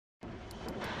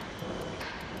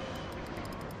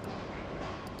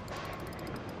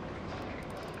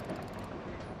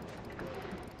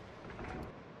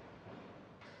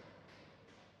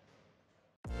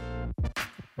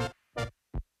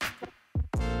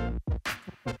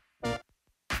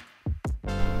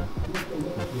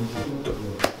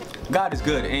God is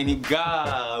good, ain't he?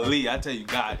 Golly, I tell you,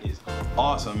 God is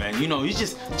awesome, man. You know, he's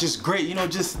just great. You know,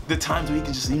 just the times where he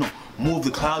can just, you know, move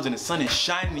the clouds and the sun is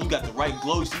shining and you got the right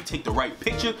glow, so you take the right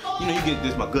picture. You know, you get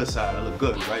this my good side. I look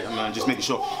good, right? I'm just making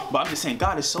sure. But I'm just saying,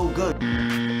 God is so good.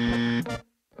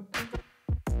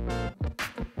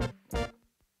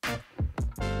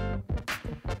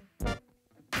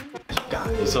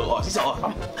 God, he's so awesome. He's so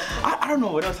awesome. I don't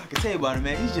know what else I can say about him,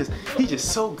 man. He's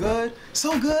just so good,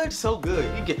 so good, so good.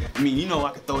 I mean, you know,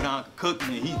 I could throw down, cook,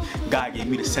 and God gave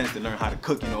me the sense to learn how to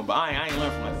cook, you know. But I ain't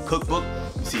learned from like a cookbook.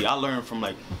 You see, I learned from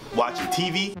like watching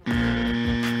TV.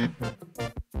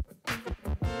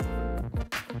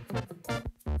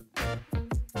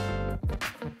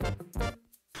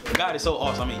 God is so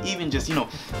awesome. I mean, even just, you know,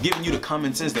 giving you the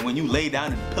common sense that when you lay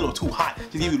down and the pillow too hot,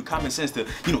 just give you the common sense to,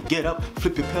 you know, get up,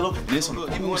 flip your pillow, and this on the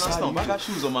cool side. I got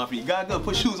shoes on my feet. God good,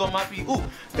 put shoes on my feet. Ooh,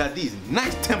 got these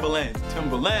nice Timberlands.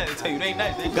 Timberlands, I tell you, they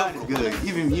nice. God is good.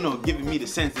 Even, you know, giving me the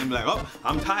sense and be like, oh,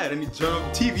 I'm tired. I need to turn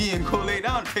off the TV and go lay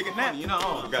down and take a nap. You know,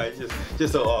 oh, God, it's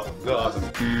just so awesome. So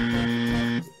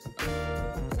awesome.